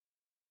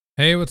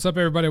Hey, what's up,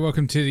 everybody?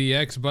 Welcome to the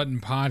X Button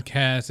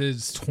Podcast.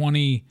 It's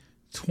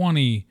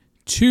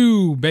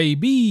 2022,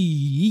 baby.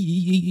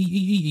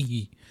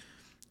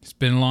 It's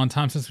been a long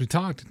time since we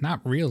talked. Not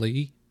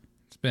really.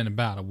 It's been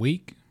about a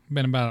week.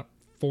 Been about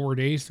 4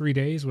 days, 3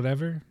 days,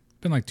 whatever.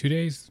 Been like 2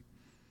 days.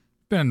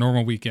 Been a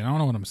normal weekend. I don't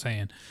know what I'm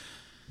saying.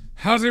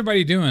 How's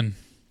everybody doing?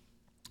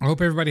 I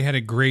hope everybody had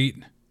a great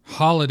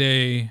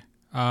holiday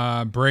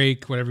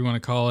break, whatever you want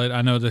to call it.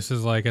 I know this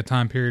is like a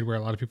time period where a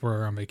lot of people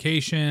are on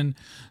vacation.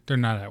 They're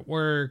not at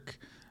work.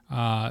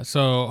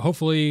 So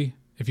hopefully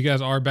if you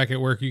guys are back at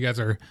work, you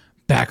guys are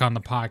back on the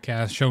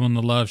podcast, showing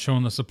the love,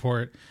 showing the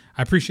support.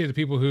 I appreciate the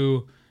people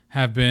who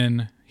have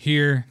been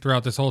here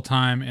throughout this whole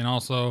time, and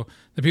also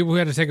the people who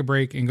had to take a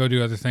break and go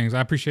do other things.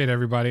 I appreciate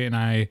everybody, and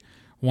I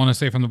want to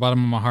say from the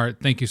bottom of my heart,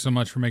 thank you so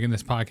much for making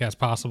this podcast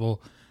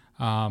possible.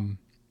 I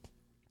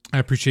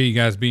appreciate you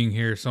guys being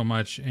here so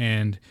much,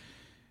 and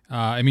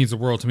it means the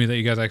world to me that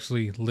you guys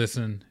actually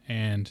listen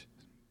and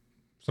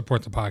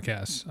support the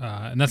podcast.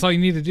 And that's all you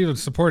need to do to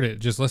support it.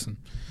 Just listen.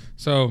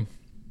 So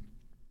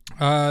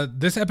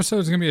this episode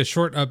is going to be a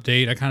short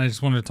update. I kind of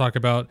just wanted to talk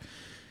about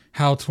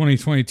how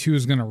 2022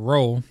 is going to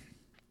roll.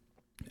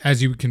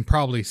 As you can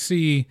probably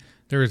see,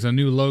 there is a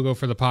new logo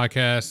for the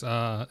podcast.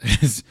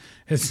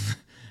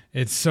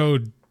 It's so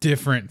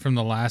different from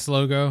the last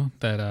logo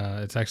that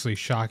it's actually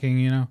shocking,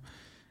 you know.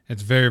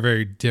 It's very,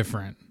 very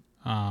different.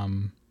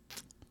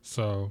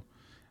 So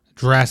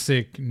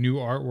drastic new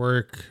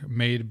artwork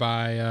made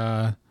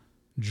by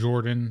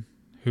Jordan,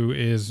 who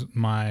is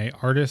my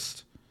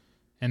artist,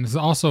 and it's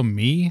also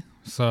me.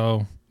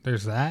 So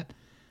there's that.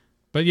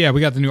 But yeah, we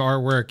got the new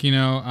artwork, you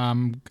know.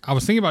 I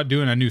was thinking about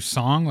doing a new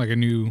song, like a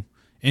new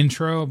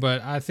intro,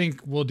 but I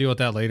think we'll deal with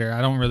that later.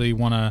 I don't really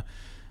want to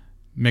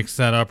mix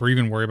that up or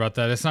even worry about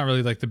that. It's not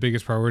really like the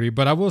biggest priority,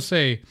 but I will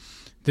say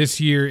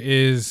this year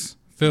is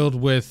filled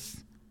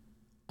with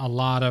a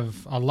lot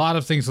of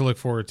things to look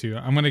forward to.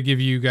 I'm going to give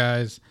you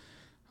guys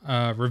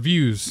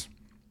reviews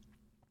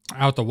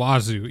out the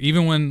wazoo.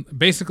 Even when,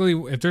 basically,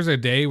 if there's a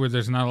day where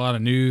there's not a lot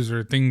of news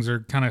or things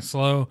are kind of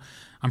slow,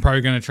 I'm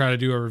probably going to try to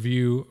do a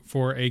review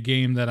for a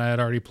game that I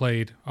had already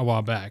played a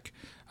while back.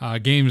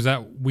 Games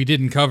that we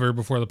didn't cover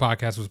before the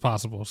podcast was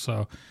possible.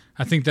 So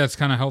I think that's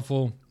kind of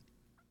helpful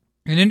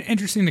and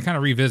interesting to kind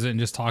of revisit and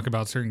just talk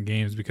about certain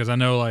games, because I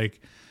know like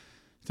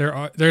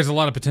there's a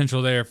lot of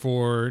potential there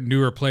for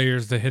newer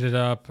players to hit it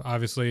up.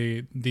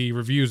 Obviously, the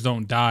reviews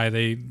don't die;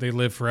 they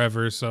live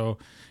forever. So,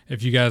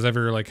 if you guys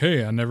ever like,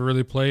 hey, I never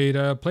really played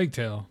Plague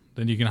Tale,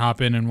 then you can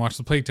hop in and watch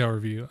the Plague Tale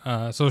review.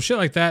 So shit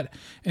like that.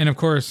 And of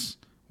course,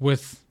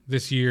 with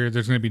this year,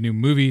 there's going to be new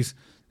movies,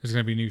 there's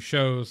going to be new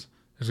shows,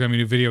 there's going to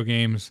be new video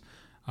games,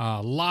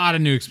 a lot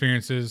of new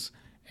experiences.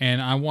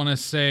 And I want to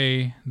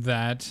say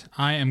that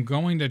I am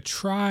going to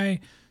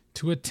try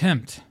to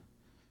attempt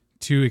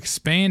to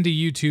expand to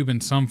YouTube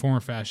in some form or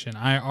fashion.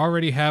 I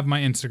already have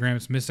my Instagram.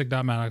 It's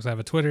mystic.maddox. I have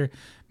a Twitter,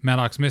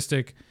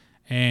 maddoxmystic,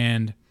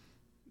 and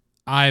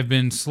I've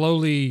been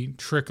slowly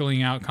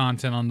trickling out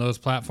content on those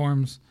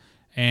platforms.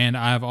 And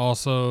I've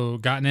also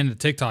gotten into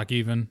TikTok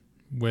even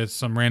with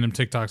some random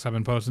TikToks I've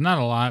been posting. Not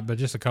a lot, but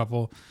just a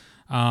couple.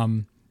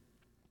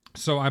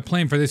 So I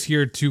plan for this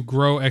year to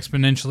grow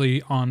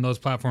exponentially on those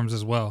platforms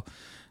as well.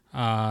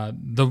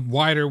 The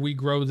wider we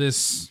grow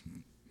this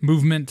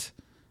movement,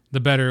 the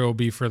better it will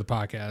be for the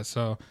podcast.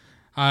 So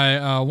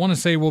I want to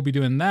say we'll be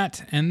doing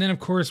that. And then, of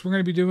course, we're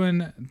going to be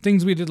doing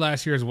things we did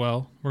last year as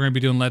well. We're going to be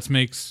doing Let's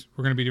Makes.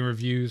 We're going to be doing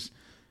reviews.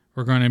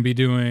 We're going to be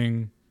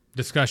doing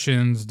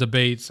discussions,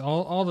 debates,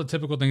 all the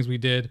typical things we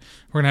did.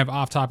 We're going to have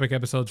off-topic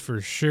episodes for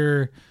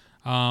sure.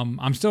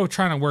 I'm still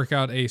trying to work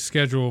out a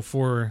schedule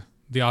for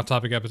the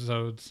off-topic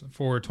episodes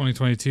for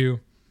 2022,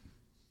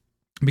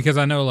 because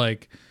I know,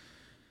 like,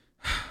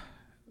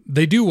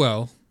 they do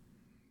well.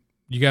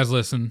 You guys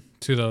listen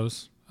to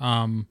those.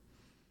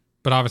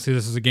 But obviously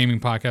this is a gaming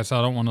podcast, so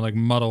I don't want to like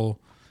muddle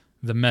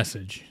the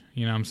message,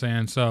 you know what I'm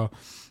saying? So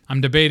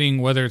I'm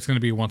debating whether it's going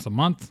to be once a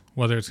month,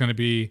 whether it's going to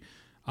be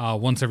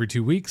once every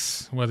 2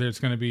 weeks, whether it's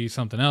going to be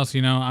something else,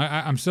 you know.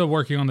 I'm still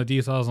working on the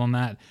details on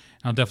that.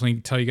 I'll definitely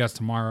tell you guys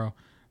tomorrow.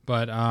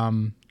 But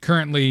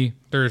currently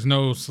there's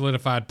no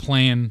solidified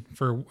plan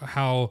for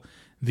how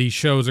these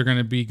shows are going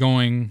to be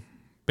going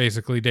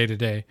basically day to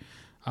day.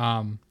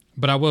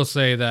 But I will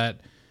say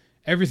that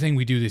everything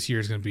we do this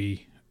year is going to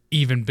be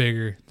even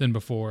bigger than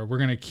before. We're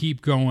going to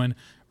keep going.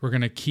 We're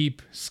going to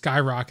keep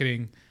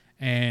skyrocketing.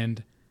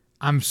 And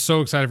I'm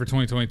so excited for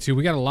 2022.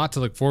 We got a lot to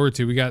look forward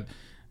to. We got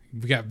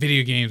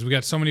video games. We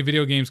got so many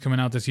video games coming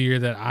out this year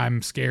that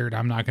I'm scared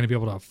I'm not going to be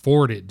able to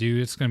afford it,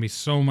 dude. It's going to be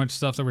so much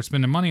stuff that we're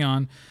spending money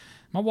on.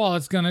 My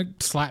wallet's going to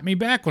slap me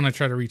back when I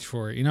try to reach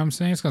for it. You know what I'm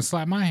saying? It's going to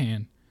slap my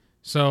hand.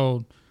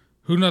 So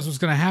who knows what's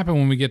going to happen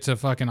when we get to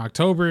fucking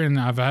October, and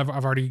I've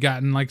already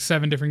gotten like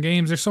 7 different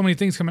games. There's so many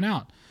things coming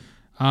out.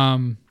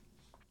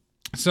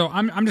 So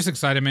I'm just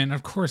excited, man.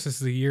 Of course, this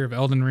is the year of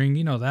Elden Ring.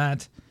 You know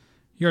that.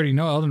 You already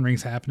know Elden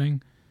Ring's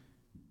happening.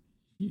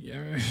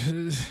 Yeah,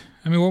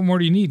 I mean, what more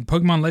do you need?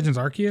 Pokemon Legends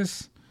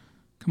Arceus?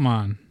 Come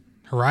on.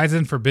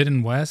 Horizon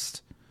Forbidden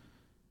West?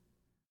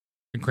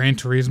 Gran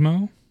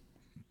Turismo?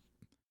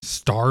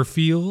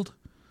 Starfield,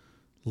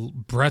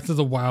 Breath of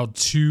the Wild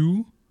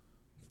 2,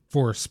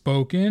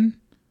 Forspoken,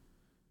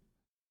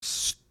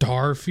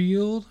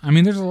 Starfield. I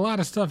mean, there's a lot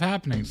of stuff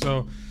happening.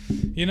 So,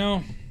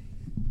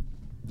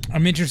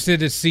 I'm interested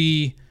to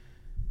see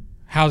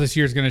how this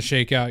year's going to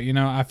shake out.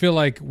 I feel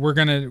like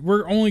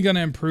we're only going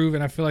to improve,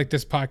 and I feel like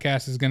this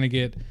podcast is going to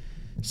get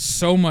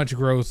so much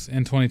growth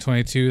in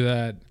 2022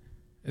 that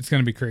it's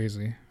going to be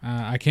crazy.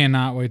 I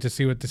cannot wait to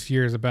see what this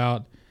year is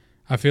about.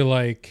 I feel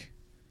like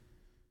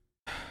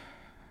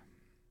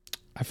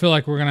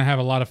we're going to have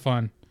a lot of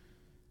fun.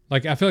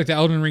 Like, I feel like the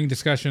Elden Ring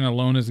discussion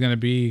alone is going to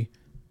be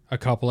a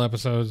couple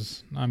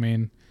episodes. I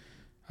mean,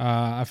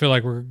 I feel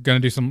like we're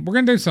going to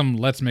do some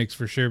Let's Makes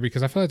for sure,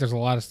 because I feel like there's a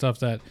lot of stuff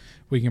that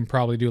we can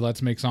probably do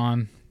Let's Makes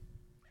on.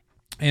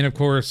 And of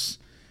course,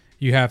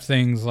 you have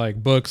things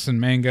like books and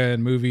manga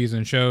and movies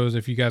and shows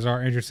if you guys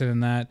are interested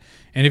in that.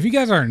 And if you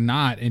guys are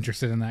not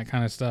interested in that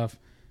kind of stuff,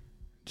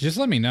 just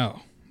let me know.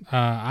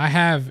 I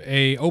have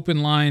a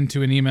open line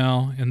to an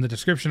email in the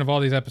description of all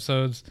these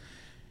episodes.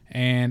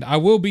 And I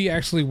will be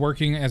actually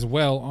working as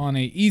well on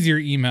a easier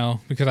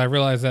email, because I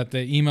realize that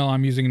the email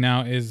I'm using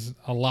now is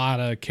a lot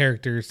of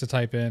characters to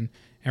type in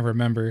and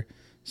remember.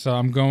 So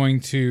I'm going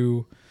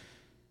to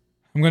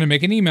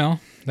make an email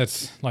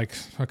that's like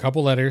a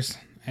couple letters,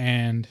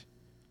 and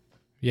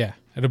yeah,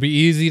 it'll be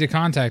easy to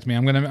contact me.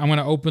 I'm going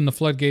to open the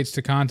floodgates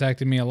to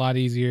contacting me a lot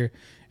easier,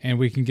 and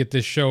we can get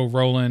this show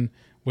rolling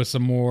with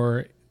some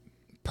more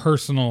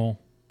personal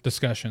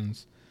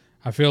discussions.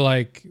 I feel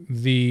like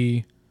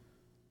the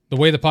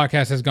way the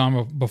podcast has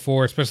gone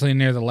before, especially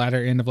near the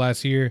latter end of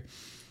last year,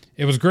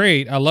 it was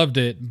great. I loved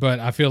it. But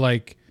I feel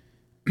like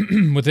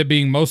with it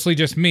being mostly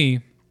just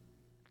me,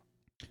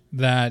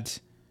 that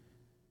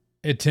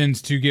it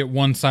tends to get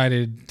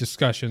one-sided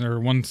discussion, or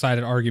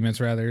one-sided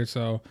arguments rather.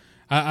 So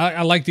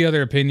I like the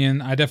other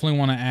opinion. I definitely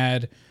want to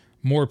add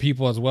more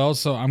people as well.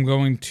 So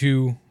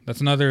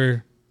that's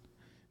another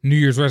New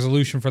Year's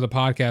resolution for the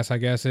podcast, I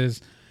guess,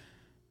 is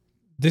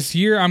this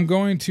year I'm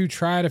going to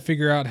try to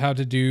figure out how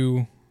to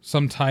do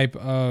some type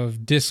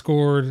of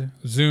Discord,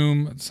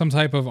 Zoom, some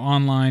type of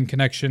online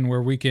connection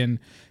where we can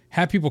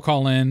have people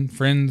call in,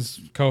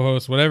 friends,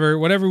 co-hosts, whatever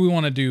we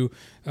want to do,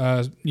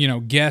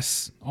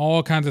 guests,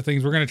 all kinds of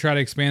things. We're going to try to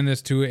expand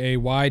this to a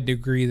wide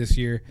degree this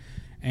year.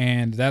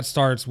 And that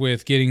starts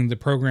with getting the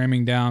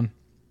programming down.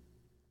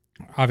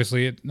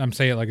 Obviously, I'm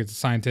saying it like it's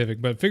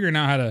scientific, but figuring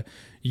out how to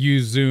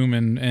use Zoom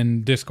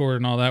and Discord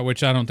and all that,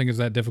 which I don't think is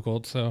that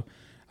difficult. So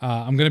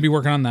I'm going to be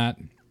working on that.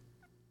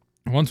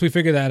 Once we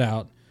figure that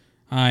out,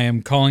 I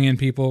am calling in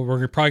people.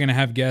 We're probably going to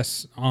have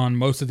guests on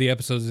most of the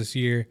episodes this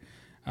year.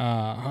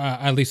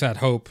 At least I'd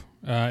hope.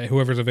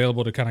 Whoever's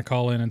available to kind of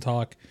call in and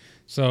talk.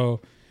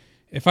 So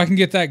if I can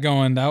get that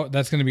going,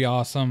 that's going to be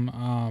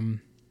awesome.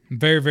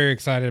 Very, very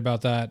excited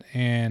about that.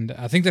 And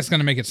I think that's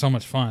going to make it so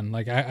much fun.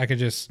 Like I could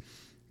just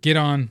get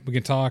on, we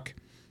can talk,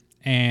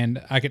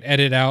 and I could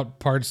edit out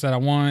parts that I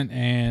want.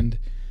 And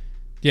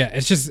yeah,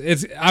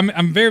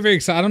 I'm very, very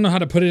excited. I don't know how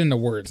to put it into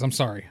words. I'm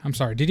sorry.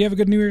 Did you have a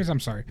good New Year's? I'm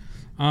sorry.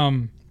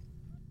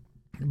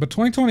 But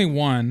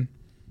 2021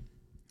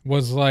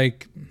 was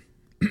like,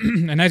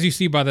 and as you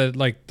see by I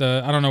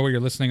don't know what you're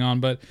listening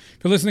on, but if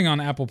you're listening on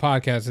Apple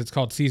Podcasts, it's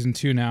called Season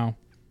 2 now,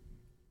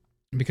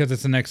 because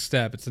it's the next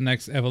step. It's the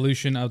next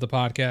evolution of the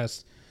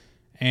podcast.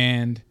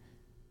 And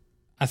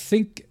I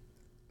think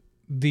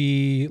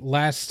the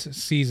last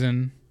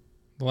season,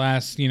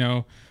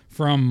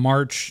 from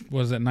March,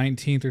 was it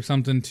 19th or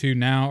something to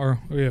now,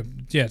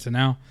 to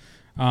now,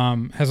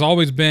 has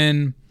always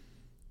been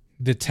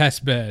the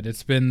test bed.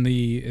 It's been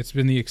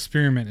the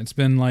experiment. It's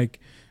been like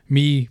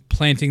me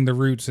planting the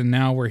roots, and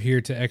now we're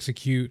here to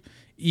execute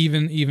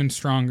even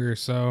stronger.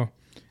 So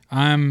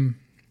I'm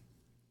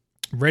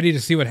ready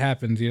to see what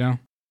happens, Yeah,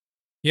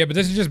 but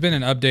this has just been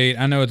an update.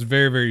 I know it's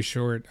very, very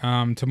short.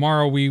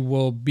 Tomorrow we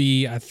will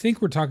be, I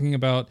think we're talking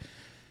about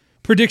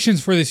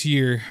predictions for this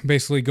year,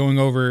 basically going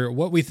over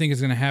what we think is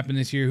going to happen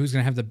this year, who's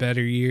going to have the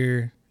better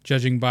year,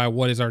 judging by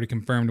what is already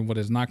confirmed and what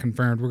is not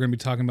confirmed. We're going to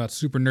be talking about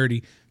super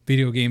nerdy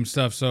video game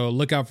stuff, so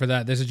look out for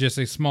that. This is just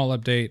a small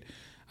update.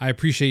 I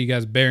appreciate you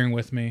guys bearing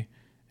with me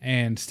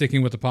and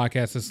sticking with the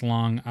podcast this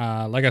long.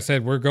 Like I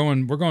said, we're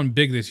going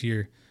big this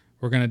year.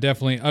 We're going to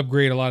definitely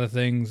upgrade a lot of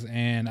things,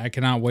 and I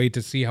cannot wait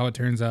to see how it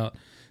turns out.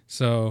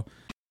 So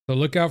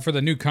look out for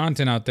the new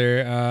content out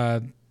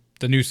there.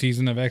 The new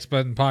season of X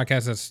Button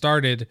Podcast has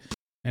started,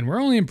 and we're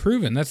only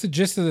improving. That's the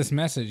gist of this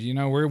message.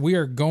 We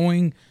are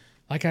going,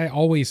 like I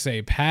always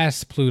say,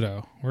 past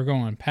Pluto. We're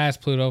going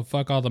past Pluto.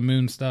 Fuck all the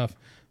moon stuff.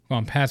 We're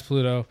going past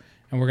Pluto,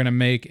 and we're going to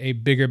make a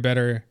bigger,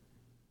 better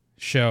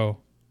show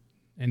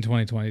in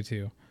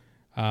 2022.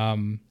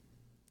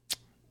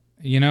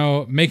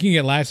 Making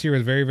it last year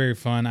was very, very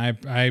fun.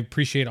 I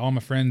appreciate all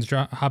my friends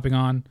hopping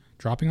on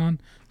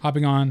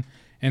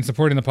and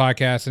supporting the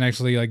podcast, and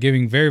actually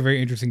giving very,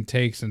 very interesting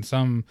takes, and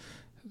some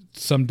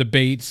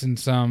debates, and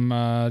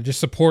some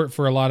just support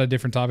for a lot of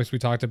different topics we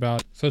talked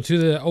about. So to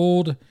the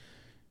old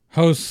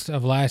hosts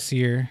of last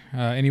year,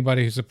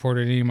 anybody who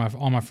supported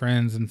all my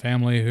friends and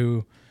family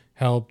who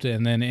helped,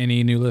 and then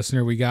any new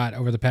listener we got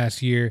over the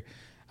past year.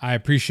 I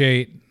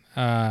appreciate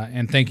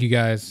and thank you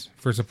guys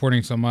for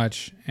supporting so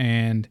much.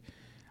 And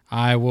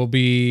I will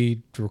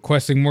be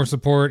requesting more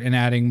support and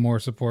adding more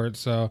support.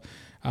 So,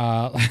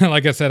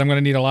 like I said, I'm going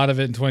to need a lot of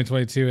it in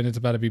 2022, and it's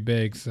about to be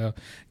big. So,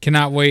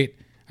 cannot wait.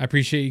 I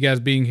appreciate you guys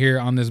being here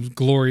on this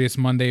glorious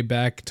Monday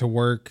back to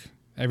work.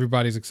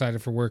 Everybody's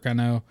excited for work, I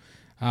know.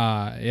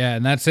 Yeah,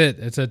 and that's it.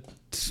 It's a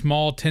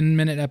small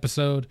 10-minute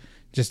episode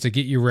just to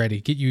get you ready,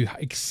 get you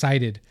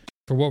excited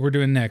for what we're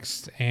doing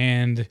next.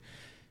 And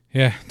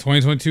yeah,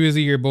 2022 is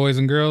the year, boys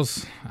and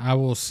girls. I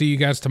will see you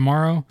guys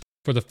tomorrow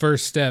for the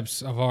first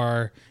steps of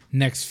our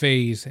next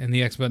phase in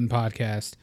the X Button podcast.